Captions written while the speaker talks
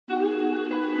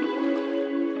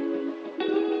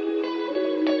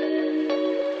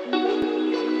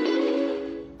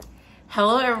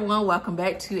Hello everyone, welcome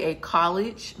back to a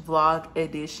college vlog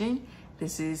edition.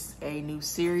 This is a new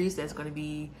series that's going to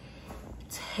be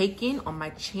taken on my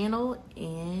channel,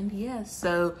 and yeah,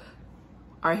 so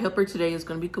our helper today is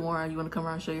going to be Kimora. You want to come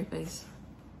around and show your face?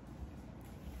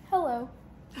 Hello.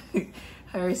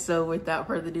 Alright, so without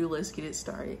further ado, let's get it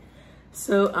started.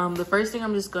 So the first thing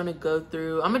I'm just going to go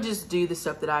through, I'm going to just do the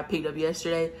stuff that I picked up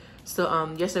yesterday. So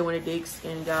yesterday I went to Dick's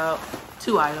and got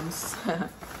 2 items.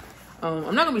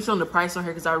 I'm not gonna be showing the price on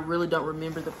here because I really don't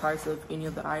remember the price of any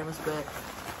of the items, but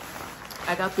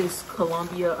I got this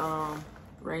Columbia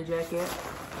rain jacket.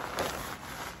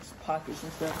 It's pockets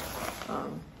and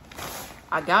stuff.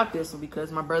 I got this one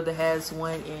because my brother has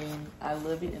one and I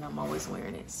love it and I'm always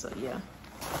wearing it, so yeah.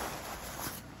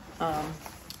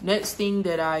 Next thing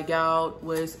that I got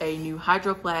was a new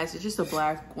Hydro Flask. It's just a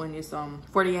black one. It's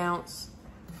 40 ounce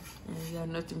and you got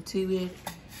nothing to it.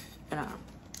 And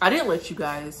I didn't let you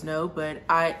guys know, but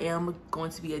I am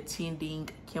going to be attending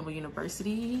Campbell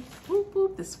University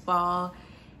this fall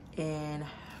and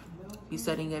be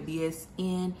studying at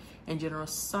BSN in General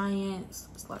Science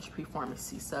 /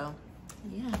 Pre-Pharmacy. So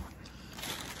yeah.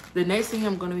 The next thing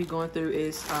I'm going to be going through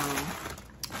is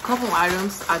a couple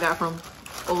items I got from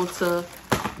Ulta.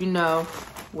 You know,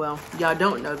 well, y'all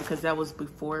don't know because that was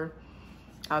before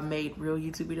I made real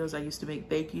YouTube videos. I used to make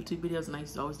fake YouTube videos and I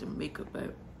used to always do makeup,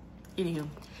 but anywho,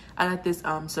 I got this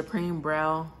Supreme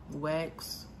Brow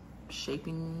Wax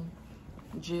Shaping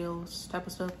Gels type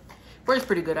of stuff. Works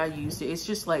pretty good. I used it. It's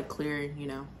just like clear, you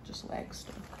know, just wax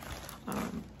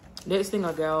stuff. Next thing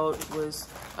I got was,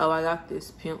 I got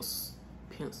this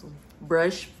pencil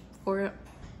brush for it.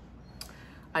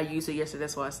 I used it yesterday,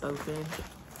 that's why it's open.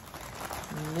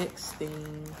 Next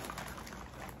thing,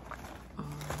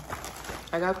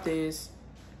 I got this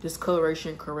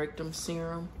Discoloration Correctum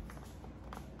Serum.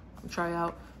 Try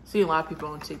out. See a lot of people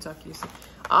on TikTok use it.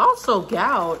 I also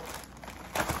got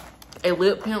a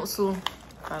lip pencil.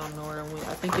 I don't know where it went.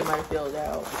 I think it might have filled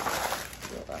out.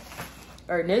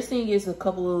 All right, next thing is a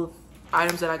couple of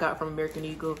items that I got from American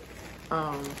Eagle.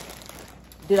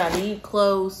 Did I need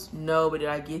clothes? No, but did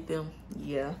I get them?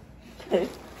 Yeah.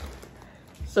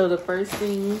 So the first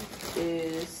thing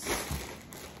is,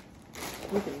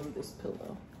 we can move this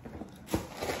pillow.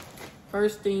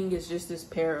 First thing is just this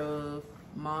pair of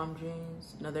mom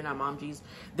jeans. No, they're not mom jeans.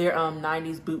 They're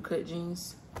 90s bootcut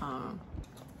jeans.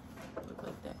 Look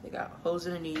like that. They got holes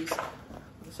in the knees. Like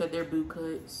I said, they're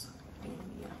bootcuts. And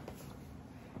yeah.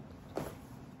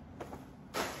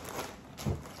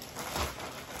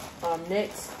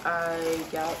 Next, I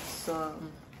got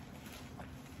some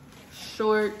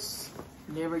shorts.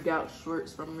 Never got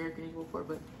shorts from American Eagle before,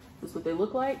 but this is what they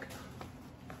look like.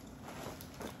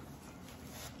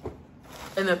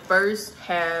 In the first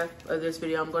half of this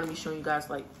video, I'm going to be showing you guys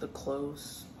like the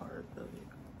clothes part of it,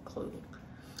 clothing.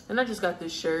 And I just got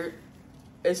this shirt.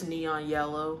 It's neon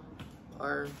yellow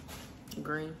or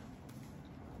green.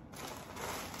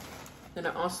 Then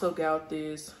I also got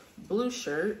this blue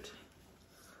shirt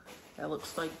that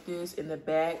looks like this in the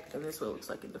back, and this is what it looks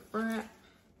like in the front.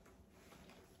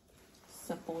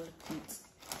 Simple and cute.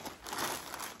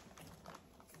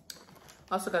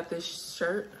 Also got this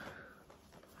shirt.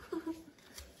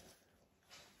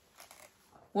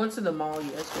 Went to the mall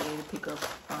yesterday to pick up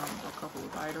a couple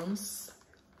of items.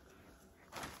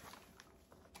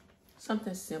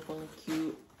 Something simple and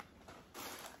cute.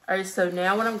 All right, so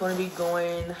now what I'm going to be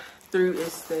going through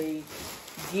is the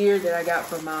gear that I got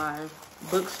from my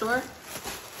bookstore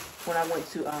when I went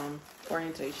to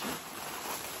orientation.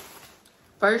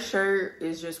 First shirt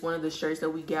is just one of the shirts that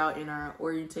we got in our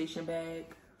orientation bag.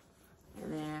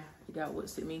 And then we got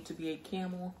what's it mean to be a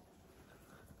camel.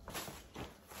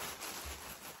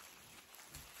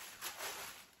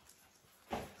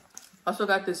 Also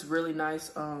got this really nice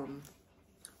Under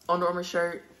Armour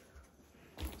shirt.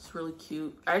 It's really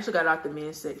cute. I actually got it out the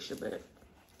men's section, but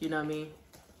you know what I mean?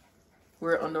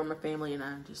 We're an Under Armour family and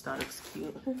I just thought it was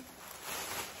cute.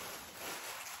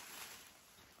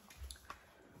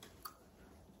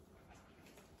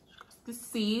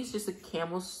 This is just a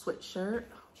camel sweatshirt.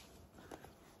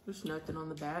 There's nothing on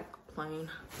the back, plain.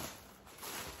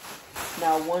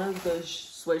 Now one of the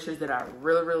sweatshirts that I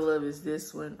really love is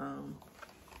this one.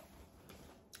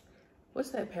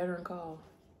 What's that pattern called?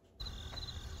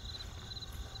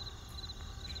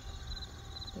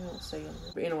 They don't say on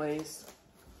there. But anyways,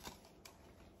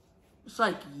 it's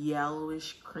like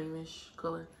yellowish, creamish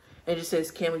color. It just says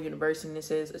Campbell University and it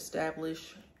says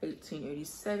established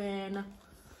 1887.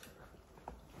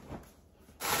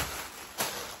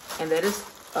 And that is,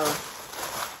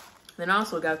 then I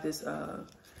also got this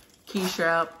key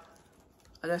strap.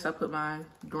 I guess I put my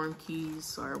dorm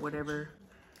keys or whatever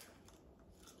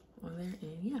on there,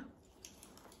 and yeah.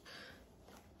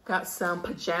 Got some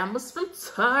pajamas from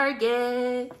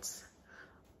Target.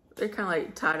 They're kind of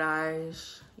like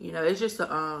tie-dye-ish. You know, it's just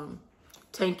a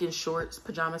tank and shorts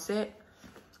pajama set.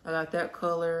 I got that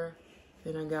color.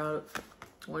 Then I got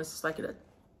one that's like a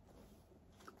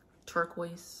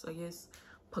turquoise, I guess.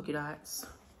 Polka dots.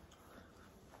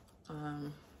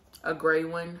 A gray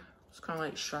one. It's kind of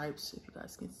like stripes, if you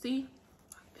guys can see.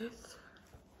 Like this.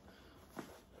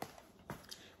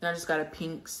 Then I just got a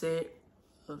pink set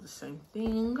of the same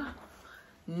thing.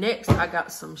 Next, I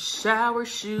got some shower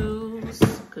shoes.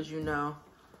 Because, you know,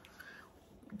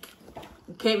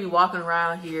 you can't be walking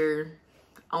around here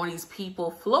on these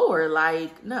people floor.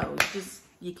 Like, no,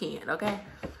 you can't, okay?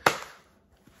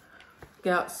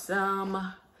 Got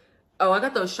some... Oh, I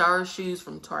got those shower shoes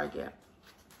from Target.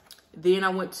 Then I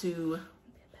went to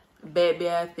Bed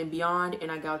Bath & Beyond, and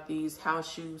I got these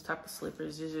house shoes type of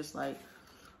slippers. It's just like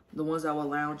the ones I would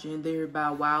lounge in. They're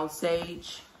by Wild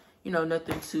Sage. You know,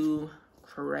 nothing too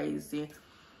crazy.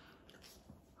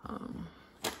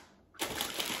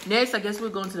 Next, I guess we're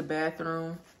going to the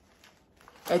bathroom.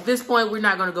 At this point, we're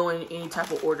not going to go in any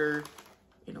type of order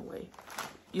in a way.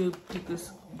 You pick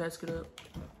this basket up.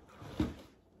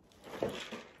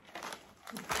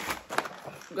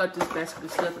 Got this basket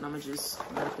of stuff, and I'm gonna just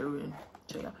let it through and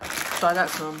show y'all. So I got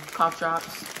some cough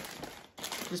drops.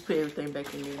 Just put everything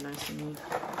back in there nice and neat.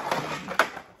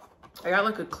 I got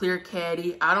like a clear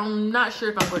caddy. I'm not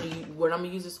sure if I'm going to use what I'm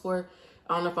gonna use this for.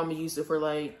 I don't know if I'm gonna use it for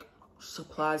like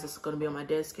supplies that's gonna be on my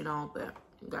desk and all, but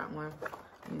I got one.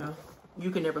 You know,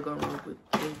 you can never go wrong with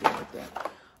anything like that.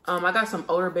 I got some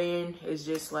odor band. It's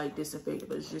just like disinfectant,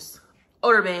 but it's just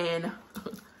odor band.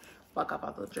 Fuck up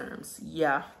all the germs.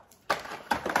 Yeah.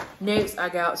 Next, I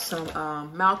got some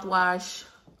mouthwash.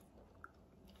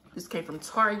 This came from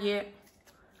Target.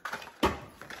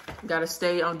 Gotta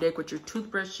stay on deck with your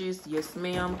toothbrushes. Yes,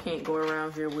 ma'am. Can't go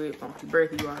around here with funky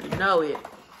breath. You already know it.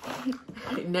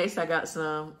 Next, I got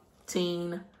some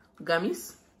teen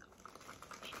gummies.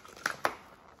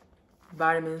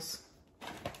 Vitamins.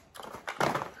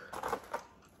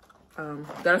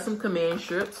 Got some command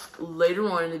strips. Later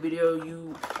on in the video,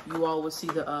 you all will see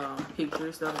the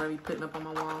pictures that I'm gonna be putting up on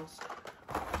my walls.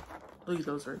 Leave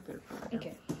those right there for right now.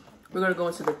 Okay. We're gonna go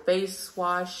into the face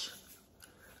wash.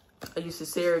 I use the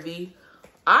CeraVe.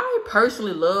 I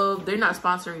personally love. They're not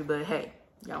sponsoring me, but hey,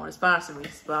 y'all want to sponsor me?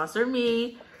 Sponsor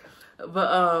me.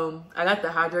 But I got the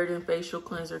hydrating facial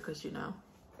cleanser because you know,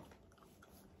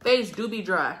 face do be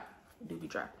dry. Do be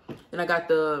dry. Then I got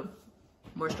the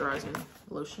moisturizing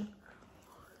lotion.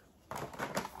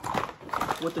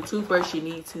 With the toothbrush, you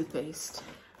need toothpaste.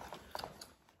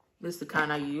 This is the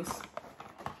kind I use.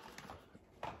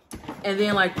 And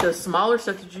then like the smaller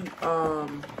stuff that you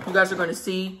guys are gonna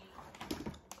see,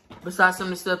 besides some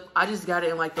of the stuff, I just got it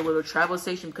in like the little travel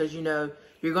section because you know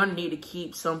you're gonna need to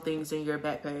keep some things in your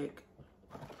backpack,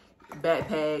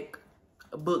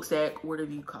 a book sack,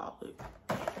 whatever you call it,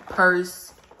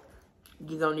 purse.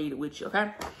 You're gonna need it with you,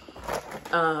 okay?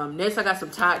 Next, I got some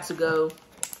Tide to Go.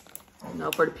 You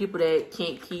know, for the people that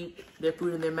can't keep their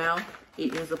food in their mouth,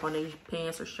 it ends up on their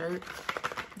pants or shirt.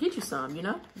 Get you some, you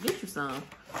know? Get you some.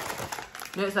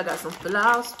 Next, I got some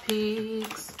floss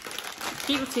picks.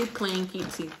 Keep your teeth clean, keep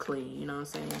your teeth clean. You know what I'm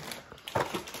saying?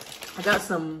 I got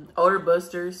some odor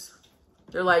busters.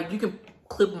 They're like, you can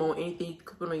clip them on anything.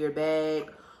 Clip them on your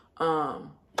bag,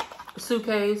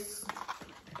 suitcase,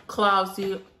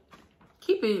 closet.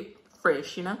 Keep it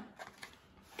fresh, you know?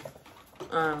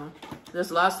 There's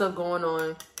a lot of stuff going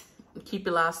on. Keep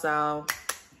your lifestyle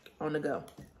on the go.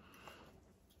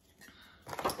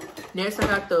 Next, I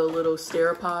got the little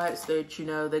Steropods that, you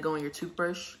know, they go on your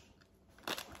toothbrush.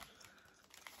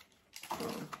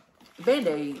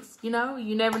 Band-Aids, you know,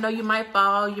 you never know, you might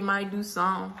fall, you might do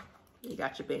something. You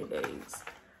got your Band-Aids.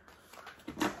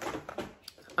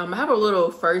 I have a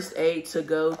little first aid to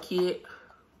go kit.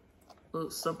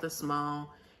 Something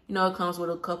small. You know, it comes with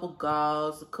a couple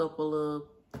gauze, a couple of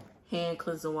hand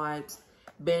cleansing wipes,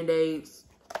 Band-Aids.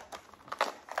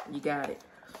 You got it.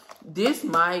 This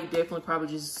might definitely probably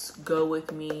just go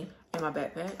with me in my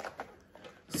backpack.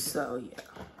 So,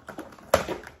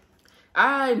 yeah.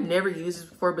 I never used this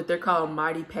before, but they're called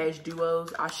Mighty Patch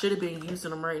Duos. I should have been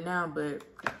using them right now, but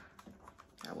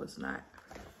I was not.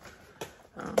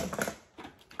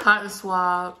 Cotton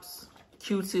swabs,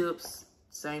 Q-tips,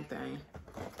 same thing.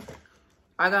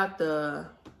 I got a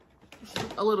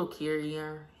little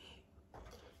carrier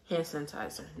hand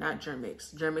sanitizer, not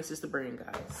Germ-X. Germ-X is the brand,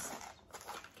 guys.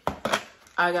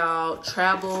 I got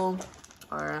travel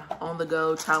or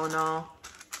on-the-go Tylenol.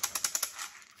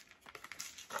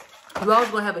 You always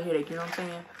gonna have a headache, you know what I'm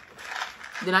saying?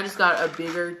 Then I just got a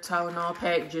bigger Tylenol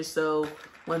pack just so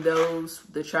when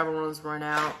the travel runs run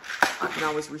out, I can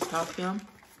always restock them.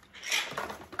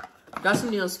 Got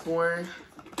some Neosporin.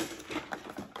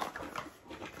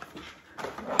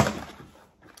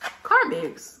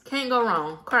 Carmex. Can't go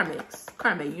wrong. Carmex.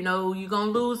 Carmex. You know you're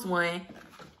going to lose one.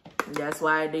 That's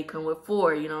why they come with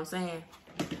 4. You know what I'm saying?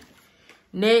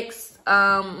 Next,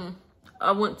 I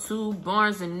went to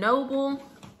Barnes & Noble.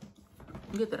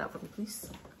 Get that out for me,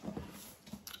 please.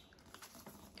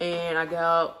 And I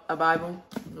got a Bible.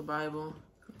 The Bible.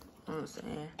 You know what I'm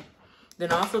saying?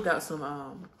 Then I also got some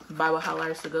Bible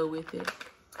highlighters to go with it.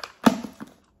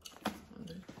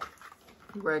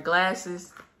 Wear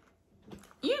glasses.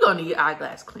 You gonna need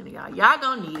eyeglass cleaner, y'all. Y'all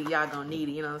gonna need it. Y'all gonna need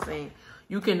it. You know what I'm saying?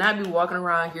 You cannot be walking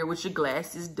around here with your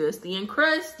glasses dusty and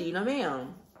crusty. No,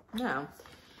 ma'am. No.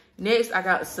 Next, I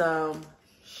got some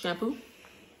shampoo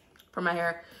for my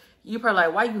hair. You probably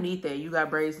like, why you need that? You got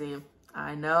braids in.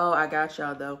 I know, I got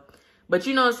y'all though. But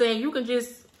you know what I'm saying? You can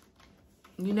just,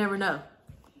 you never know.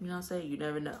 You know what I'm saying? You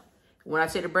never know. When I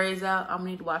take the braids out, I'm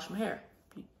gonna need to wash my hair.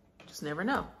 You just never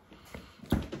know.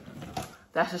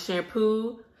 That's a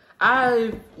shampoo.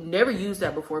 I've never used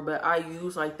that before, but I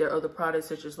use like their other products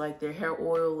such as like their hair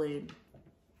oil and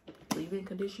leave-in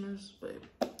conditioners. But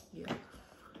yeah.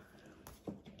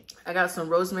 I got some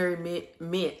Rosemary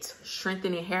Mint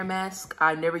Strengthening Hair Mask.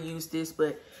 I never used this,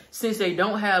 but since they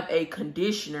don't have a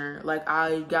conditioner, like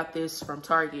I got this from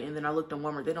Target and then I looked on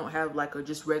Walmart, they don't have like a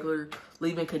just regular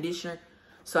leave-in conditioner.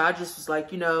 So I just was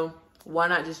like, you know, why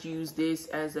not just use this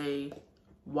as a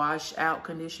wash out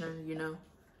conditioner, you know,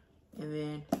 and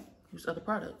then use other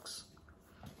products.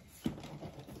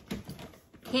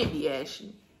 Can't be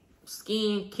ashy.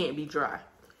 Skin can't be dry.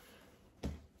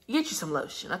 Get you some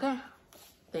lotion, okay?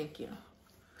 Thank you.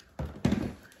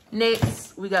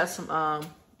 Next, we got some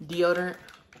deodorant.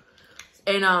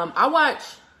 And I watch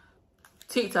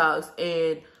TikToks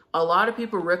and a lot of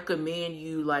people recommend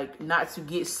you like not to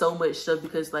get so much stuff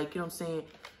because like, you know what I'm saying?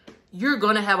 You're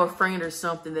going to have a friend or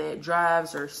something that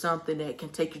drives or something that can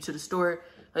take you to the store.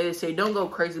 Like they say, don't go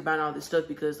crazy buying all this stuff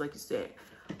because like you said,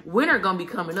 winter going to be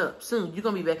coming up soon. You're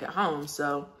going to be back at home.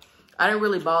 So I didn't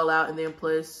really ball out. And then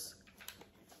plus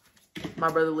my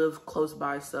brother lives close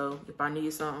by. So if I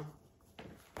need something,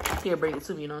 he'll bring it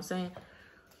to me. You know what I'm saying?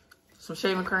 Some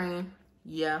shaving cream.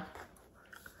 Yeah.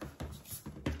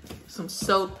 Some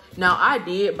soap. Now I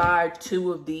did buy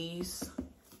 2 of these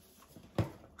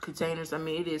containers. I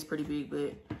mean, it is pretty big,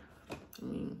 but I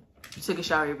mean, you take a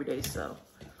shower every day, so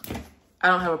I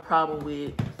don't have a problem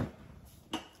with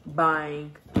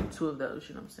buying 2 of those,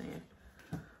 you know what I'm saying?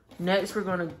 Next, we're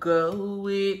gonna go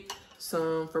with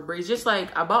some Febreze. Just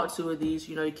like I bought 2 of these,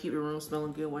 you know, to keep your room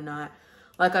smelling good, whatnot.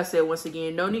 Like I said, once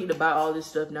again, no need to buy all this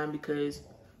stuff now because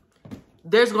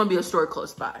there's gonna be a store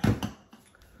close by.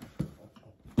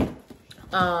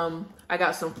 I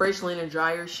got some fresh linen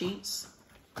dryer sheets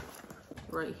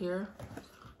right here.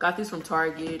 Got these from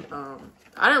Target.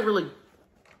 I didn't really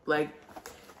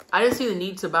I didn't see the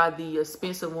need to buy the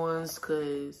expensive ones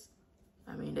because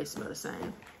I mean they smell the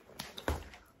same.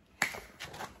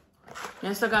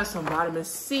 Next I got some vitamin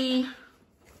C,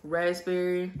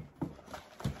 raspberry.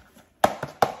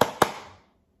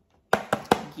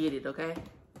 Get it, okay?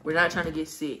 We're not trying to get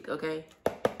sick, okay?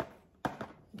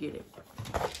 Get it.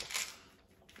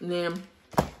 And then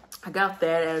I got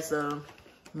that as a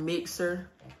mixer,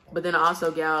 but then I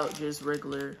also got just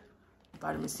regular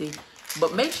vitamin C.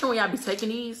 But make sure when y'all be taking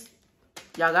these,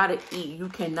 y'all gotta eat. You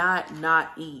cannot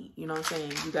not eat. You know what I'm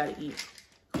saying? You gotta eat.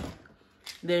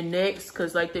 Then next,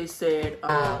 cause like they said,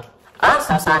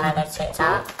 Also saw another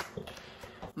TikTok.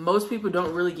 most people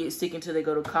don't really get sick until they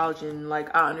go to college, and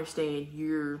like I understand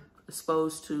you're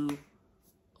exposed to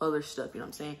other stuff. You know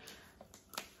what I'm saying?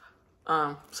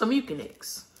 Some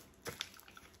Mucinex.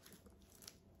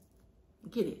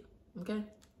 Get it, okay?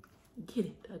 Get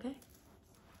it, okay?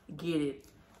 Get it.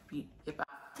 If I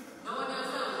no one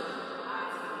else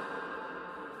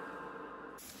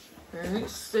knows. Alright,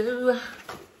 so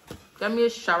got me a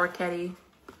shower caddy.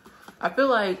 I feel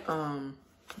like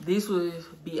these would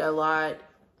be a lot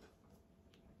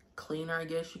cleaner, I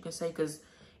guess you can say, because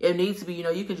it needs to be, you know,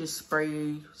 you can just spray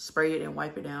it and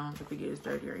wipe it down if it gets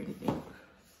dirty or anything.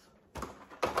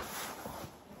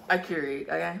 I Keurig,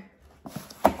 okay?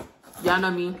 Y'all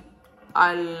know me.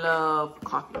 I love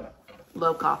coffee.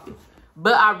 Love coffee.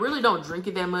 But I really don't drink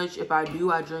it that much. If I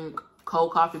do, I drink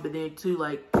cold coffee. But then too,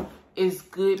 like, it's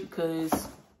good because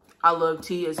I love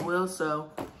tea as well. So,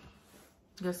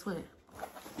 guess what?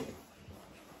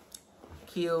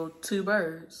 Kill 2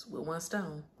 birds with 1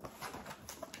 stone.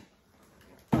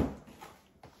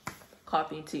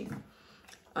 Coffee and tea.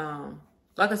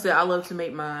 Like I said, I love to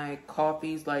make my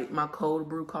coffees, like my cold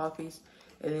brew coffees.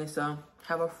 And then some,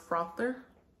 have a frother.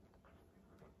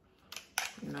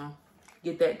 You know,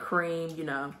 get that cream, you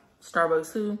know,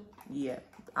 Starbucks too. Yeah,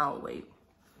 I'll wait.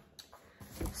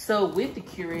 So with the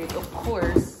Keurig, of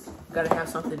course, gotta have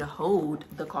something to hold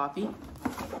the coffee.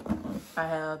 I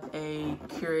have a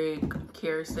Keurig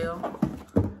carousel.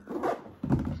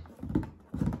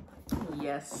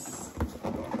 Yes.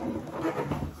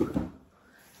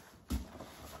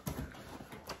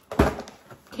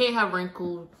 Can't have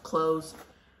wrinkled clothes.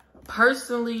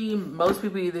 Personally, most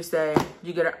people either say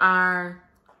you get an iron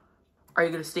or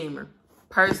you get a steamer.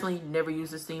 Personally, never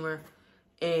use a steamer.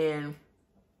 And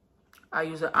I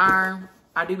use an iron.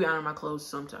 I do be ironing my clothes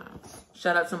sometimes.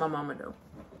 Shout out to my mama though.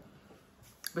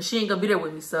 But she ain't gonna be there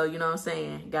with me, so you know what I'm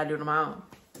saying? Gotta do it on my own.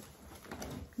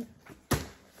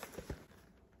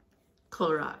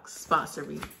 Clorox, sponsor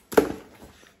me.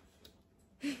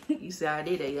 You see how I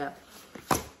did that, yeah.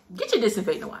 Get your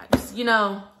disinfectant wipes. You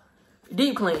know,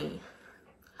 deep clean.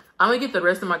 I'm gonna get the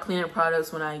rest of my cleaning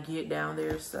products when I get down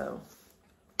there, so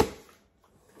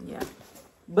yeah.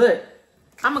 But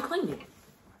I'm gonna clean it.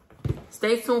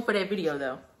 Stay tuned for that video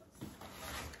though.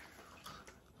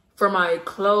 For my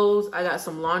clothes, I got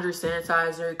some laundry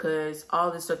sanitizer because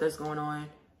all this stuff that's going on.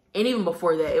 And even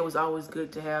before that, it was always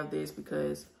good to have this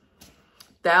because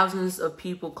thousands of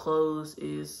people's clothes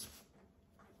is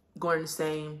going in the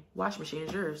same wash machine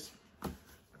as yours.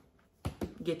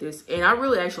 Get this. And I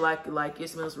really actually like it. It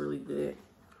smells really good.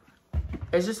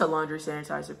 It's just a laundry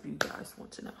sanitizer if you guys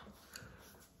want to know.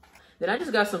 Then I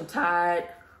just got some Tide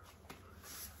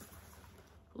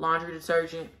laundry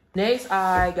detergent. Next,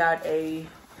 I got a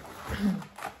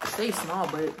stay small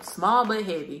but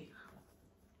heavy.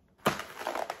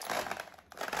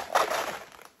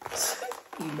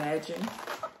 Imagine.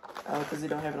 Oh, because they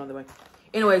don't have it on the way.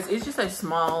 Anyways, it's just a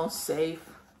small, safe.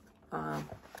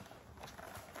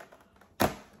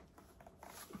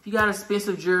 If you got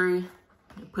expensive jewelry,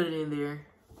 put it in there.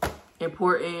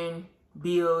 Important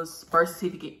bills, birth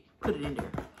certificate, put it in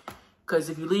there. Because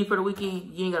if you leave for the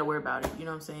weekend, you ain't got to worry about it. You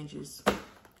know what I'm saying? Just,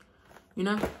 you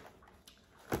know,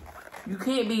 you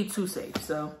can't be too safe.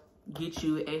 So get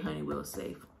you a Honeywell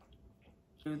safe.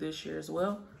 Do this year as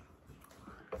well.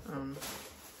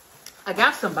 I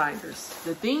got some binders.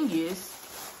 The thing is,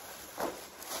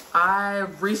 I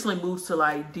recently moved to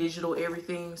like digital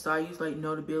everything. So I use like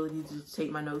Notability to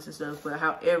take my notes and stuff. But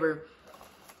however,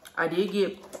 I did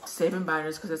get 7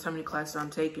 binders because that's how many classes I'm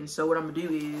taking. So what I'm gonna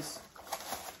do is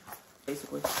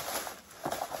basically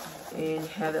and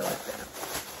have it like that.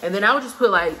 And then I would just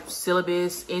put like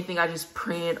syllabus, anything I just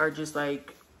print or just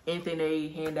like anything they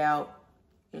hand out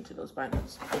into those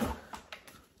binders.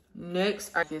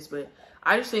 Next, I guess, but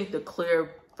I just think the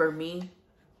clear for me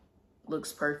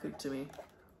looks perfect to me.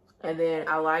 And then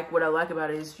what I like about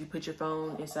it is you put your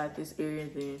phone inside this area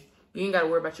and then you ain't gotta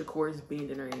worry about your cords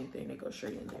bending or anything. They go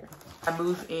straight in there. I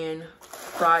moved in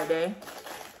Friday,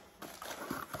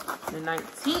 the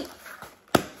 19th.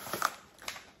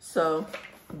 So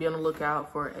be on the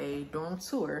lookout for a dorm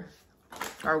tour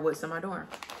or what's in my dorm.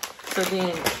 So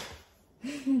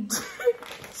then,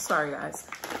 sorry guys.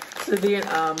 So then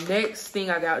next thing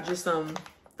I got just some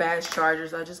fast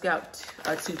chargers. I just got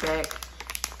a 2-pack.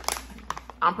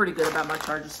 I'm pretty good about my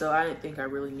chargers, so I didn't think I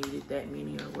really needed that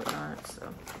many or whatnot.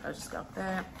 So I just got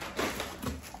that.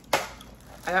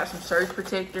 I got some surge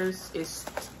protectors. It's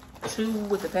 2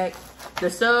 with the pack.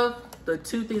 The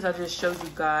 2 things I just showed you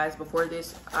guys before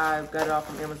this, I got it off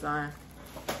from Amazon.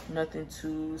 Nothing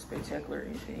too spectacular or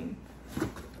anything.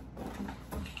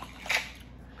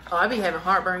 Oh, I be having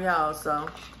heartburn, y'all, so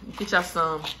get y'all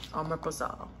some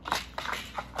omeprazole.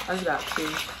 I just got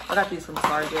 2. I got these from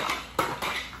Target.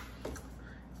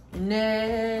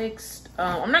 Next,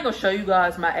 I'm not gonna show you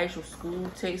guys my actual school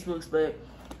textbooks, but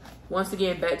once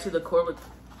again, back to the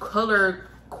color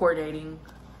coordinating.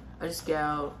 I just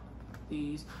got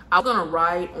these. I was gonna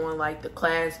write on like the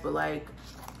class, but like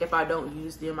if I don't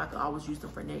use them, I can always use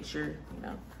them for next year, you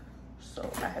know. So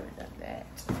I haven't done that.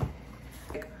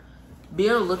 Be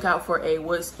on the lookout for a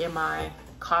what's in my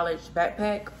college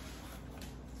backpack,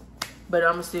 but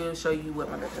I'm gonna still show you what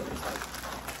my backpack looks like.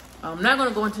 I'm not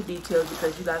gonna go into details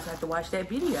because you guys have to watch that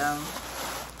video.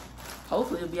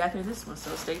 Hopefully it'll be after this one,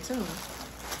 so stay tuned.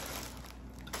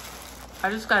 I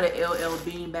just got an LL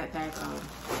Bean backpack.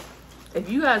 If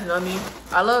you guys know me,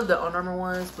 I love the Under Armour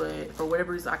ones, but for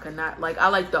whatever reason I could not, like I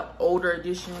like the older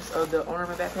editions of the Under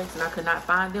Armour backpacks and I could not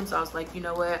find them, so I was like, you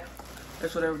know what,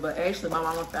 that's whatever. But actually my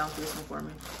mama found this one for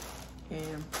me.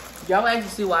 And y'all actually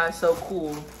see why it's so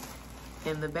cool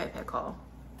in the backpack haul.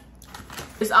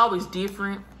 It's always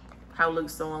different how it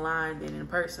looks online than in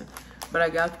person. but I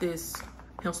got this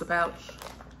pencil pouch.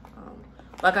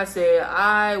 Like I said,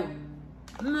 I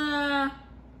be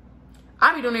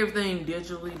doing everything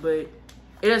digitally, but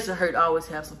it doesn't hurt to always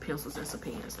have some pencils and some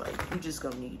pens. Like, you just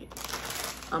gonna need it.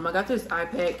 I got this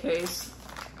iPad case.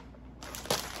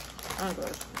 Oh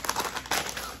gosh.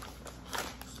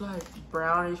 It's like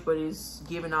brownish, but it's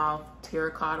giving off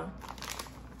terracotta.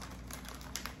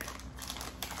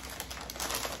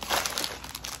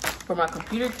 For my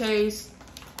computer case,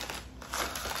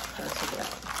 let's check it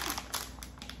out.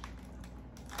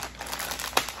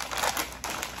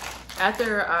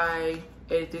 After I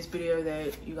edit this video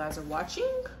that you guys are watching,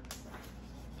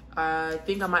 I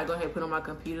think I might go ahead and put it on my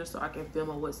computer so I can film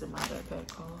on what's in my backpack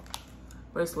called.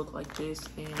 But it's look like this,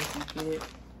 and if you get it,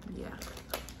 yeah.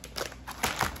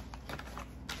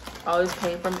 All this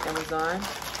came from Amazon.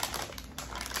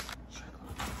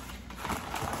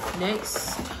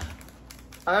 Next,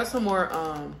 I got some more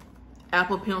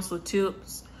Apple Pencil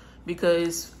tips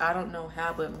because I don't know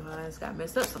how, but mine's got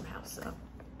messed up somehow. So,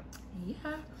 yeah.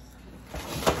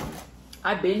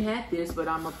 I've been had this, but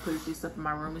I'm gonna put this up in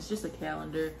my room. It's just a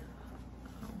calendar.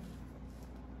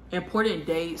 Important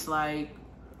dates, like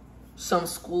some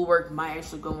schoolwork might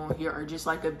actually go on here, or just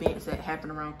like events that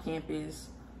happen around campus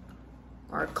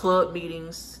or club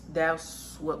meetings.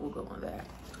 That's what will go on that.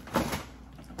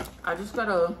 I just got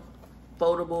a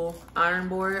foldable iron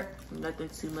board. Nothing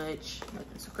too much,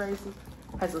 nothing too crazy.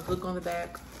 Has a hook on the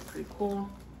back. Pretty cool.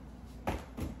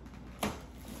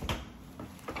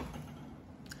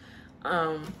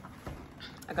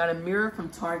 I got a mirror from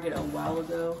Target a while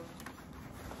ago.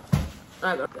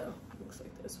 I got that. Looks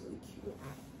like that's really cute.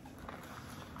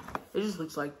 It just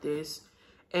looks like this.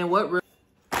 And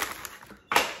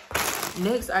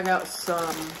next, I got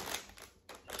some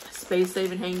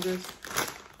space-saving hangers.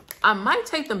 I might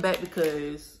take them back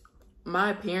because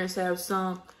my parents have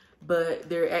some, but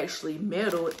they're actually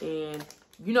metal, and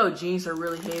you know jeans are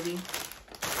really heavy.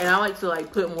 And I like to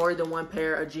like put more than one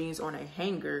pair of jeans on a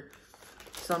hanger.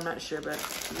 So I'm not sure, but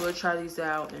we'll try these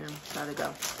out and try to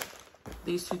go.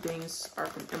 These two things are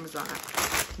from Amazon.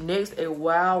 Next, a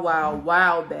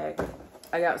while back,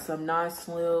 I got some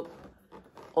non-slip,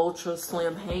 ultra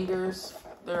slim hangers.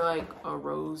 They're like a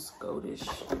rose goldish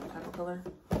type of color.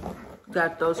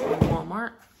 Got those from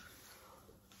Walmart.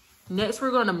 Next,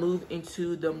 we're gonna move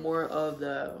into the more of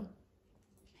the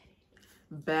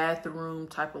bathroom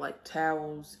type of like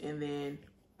towels and then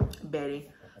bedding.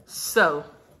 So,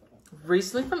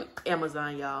 recently from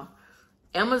Amazon, y'all.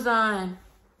 Amazon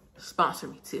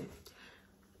sponsored me too.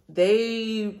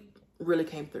 They really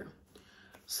came through.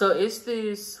 So it's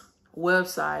this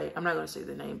website. I'm not gonna say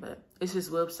the name, but it's this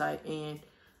website, and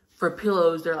for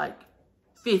pillows, they're like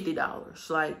 $50.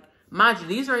 Like, mind you,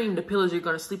 these aren't even the pillows you're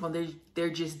gonna sleep on. They're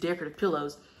just decorative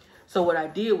pillows. So what I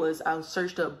did was I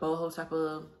searched up boho type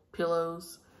of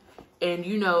pillows, and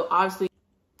you know, obviously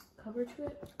cover to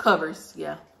it. Covers,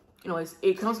 yeah. Anyways,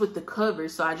 it comes with the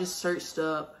covers, so I just searched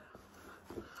up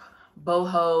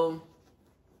boho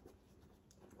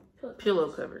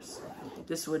pillow covers.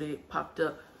 This is what it popped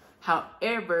up.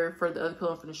 However, for the other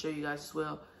pillow, I'm going to show you guys as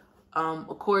well.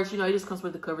 Of course, you know, it just comes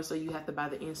with the cover, so you have to buy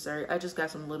the insert. I just got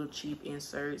some little cheap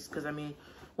inserts because, I mean,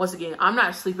 once again, I'm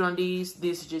not sleeping on these.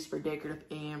 This is just for decorative,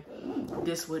 and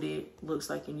this is what it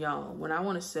looks like. And y'all, when I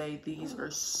want to say these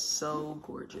are so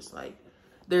gorgeous, like,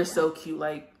 they're so cute.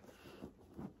 Like,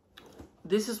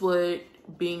 this is what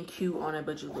being cute on a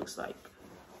budget looks like.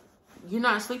 You're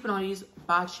not sleeping on these,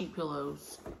 buy cheap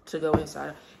pillows to go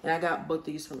inside. And I got both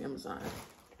these from Amazon.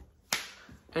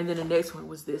 And then the next one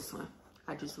was this one.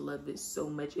 I just love this so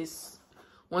much. It's,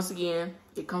 once again,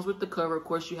 it comes with the cover. Of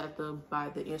course, you have to buy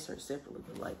the insert separately.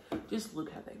 But like, just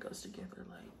look how that goes together.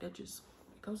 Like, that just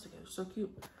goes together. So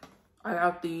cute. I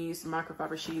got these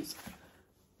microfiber sheets.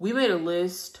 We made a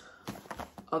list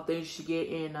of things you should get,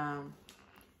 and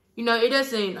you know, it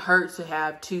doesn't hurt to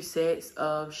have 2 sets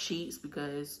of sheets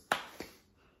because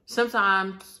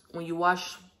sometimes when you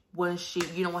wash one sheet,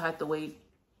 you don't have to wait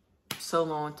so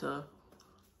long to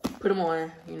put them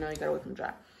on. You know, you gotta wait for them to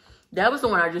dry. That was the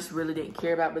one I just really didn't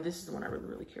care about, but this is the one I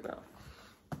really care about.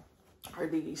 Are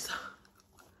these?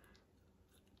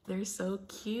 They're so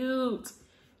cute.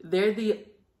 They're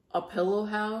a pillow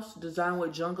house designed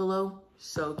with Jungalow.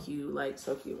 So cute, like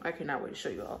so cute. I cannot wait to show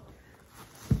you all.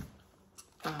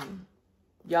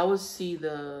 Y'all will see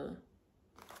the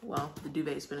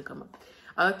duvet is gonna come up.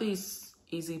 I like these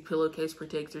easy pillowcase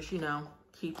protectors, you know,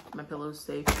 keep my pillows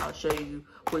safe. I'll show you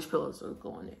which pillows will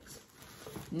go on next.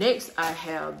 Next, I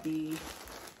have this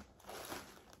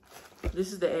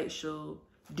is the actual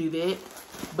duvet,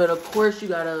 but of course you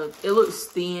gotta, it looks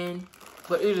thin,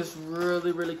 but it is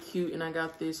really, really cute, and I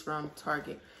got this from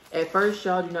Target. At first,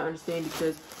 y'all do not understand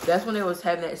because that's when they was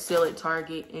having that sale at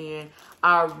Target, and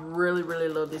I really, really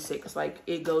love this set because like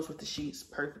it goes with the sheets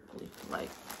perfectly. Like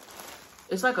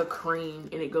it's like a cream,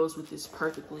 and it goes with this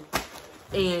perfectly.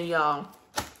 And y'all,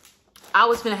 I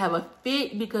was gonna have a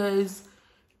fit because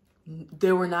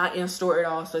they were not in store at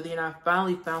all. So then I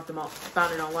finally found it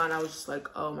online. I was just like,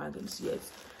 oh my goodness, yes.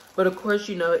 But of course,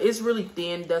 you know, it's really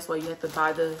thin. That's why you have to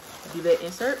buy the duvet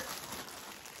insert.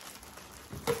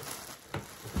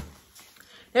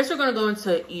 Next, we're gonna go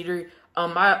into eater.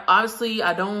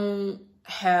 I don't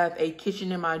have a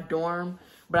kitchen in my dorm,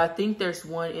 but I think there's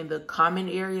one in the common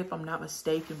area if I'm not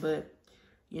mistaken. But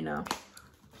you know,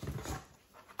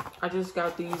 I just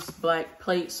got these black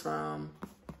plates from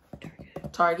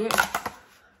Target.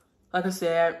 Like I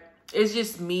said, it's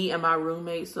just me and my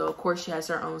roommate, so of course she has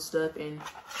her own stuff, and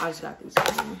I just got these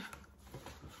for me.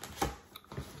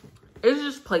 It's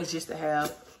just plates just to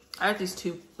have. I have these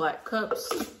 2 black cups.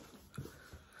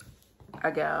 I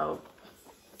got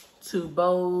 2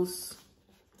 bowls,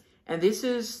 and this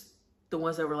is the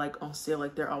ones that were like on sale.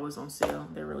 Like they're always on sale.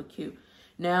 They're really cute.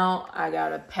 Now I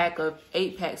got a pack of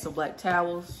 8 packs of black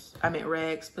towels. I meant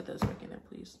rags. Put those back in there,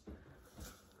 please.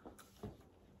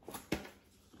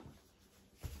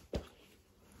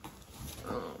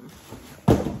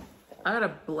 I got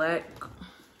a black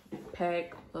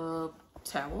pack of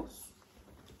towels.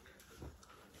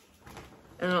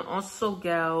 And I also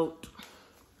got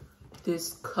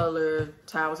this color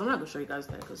towels. I'm not gonna show you guys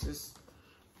that because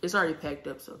it's already packed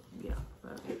up, so yeah.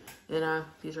 Then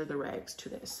these are the rags to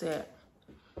that set.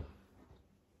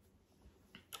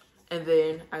 And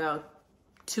then I got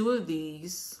 2 of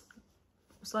these.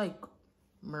 It's like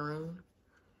maroon,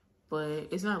 but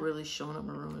it's not really showing up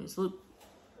maroon. It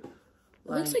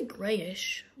looks like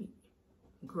grayish.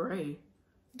 Gray?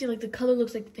 Yeah, like the color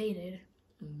looks like faded.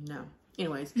 No.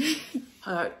 Anyways,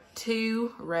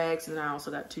 2 rags, and I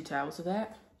also got 2 towels of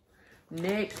that.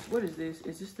 Next, what is this?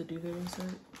 Is this the duvet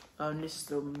insert? Oh, this is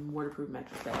the waterproof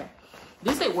mattress pad.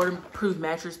 This is a waterproof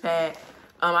mattress pad.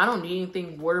 I don't need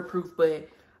anything waterproof, but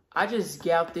I just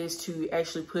got this to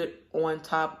actually put on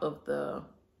top of the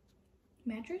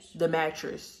mattress. The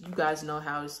mattress. You guys know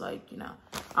how it's like, you know.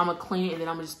 I'm gonna clean it and then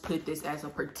I'm gonna just put this as a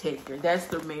protector. That's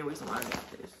the main reason why I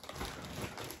got this.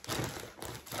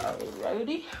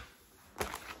 Alrighty.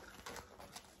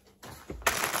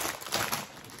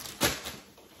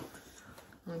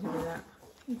 Give me that.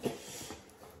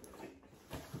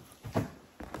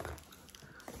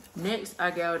 Next,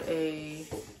 I got a.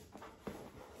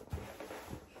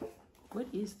 What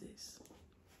is this?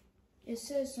 It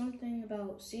says something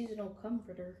about seasonal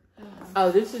comforter.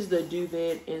 Oh, this is the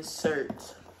duvet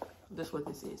insert. That's what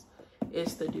this is.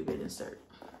 It's the duvet insert.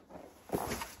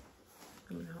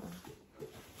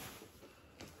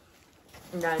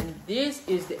 Now, this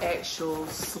is the actual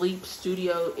sleep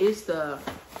studio. It's the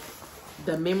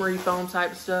memory foam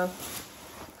type stuff,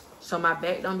 so my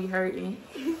back don't be hurting.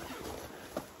 And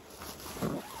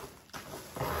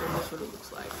that's what it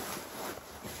looks like.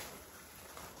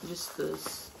 Just the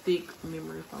thick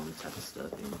memory foam type of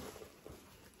stuff, and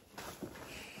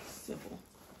simple.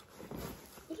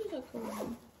 What is that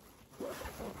called?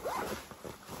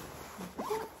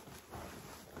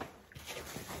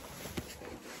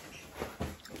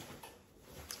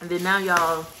 And then now,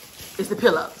 y'all, it's the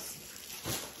pillows.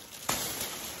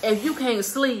 If you can't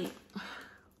sleep,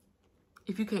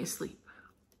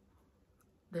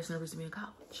 there's no reason to be in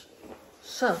college.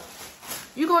 So,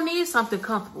 you're gonna need something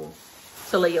comfortable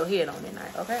to lay your head on at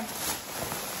night, okay?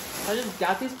 I just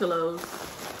got these pillows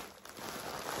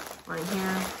right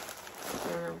here.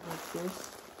 They're like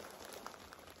this.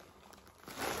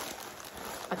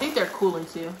 I think they're cooling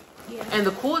too. Yeah. And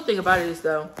the cool thing about it is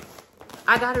though,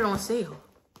 I got it on sale.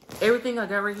 Everything I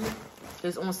got right here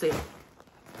is on sale.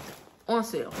 On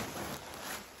sale.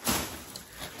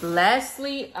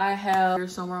 Lastly, I have here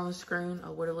somewhere on the screen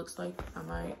of what it looks like. I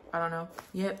don't know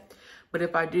yet, but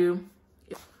if I do,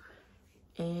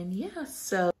 and yeah,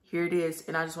 so here it is.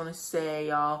 And I just want to say,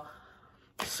 y'all,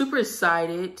 super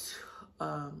excited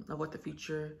of what the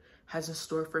future has in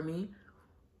store for me.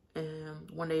 And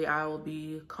one day I will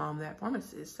become that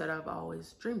pharmacist that I've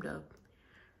always dreamed of.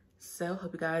 So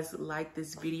hope you guys like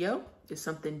this video. It's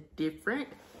something different,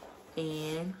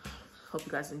 and hope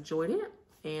you guys enjoyed it.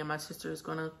 And my sister is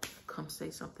gonna come say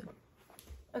something.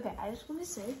 Okay, I just want to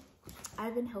say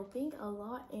I've been helping a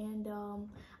lot, and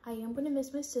I am gonna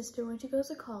miss my sister when she goes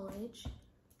to college.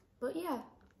 But yeah,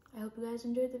 I hope you guys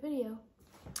enjoyed the video.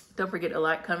 Don't forget to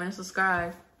like, comment, and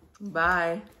subscribe.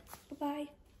 Bye. Bye-bye.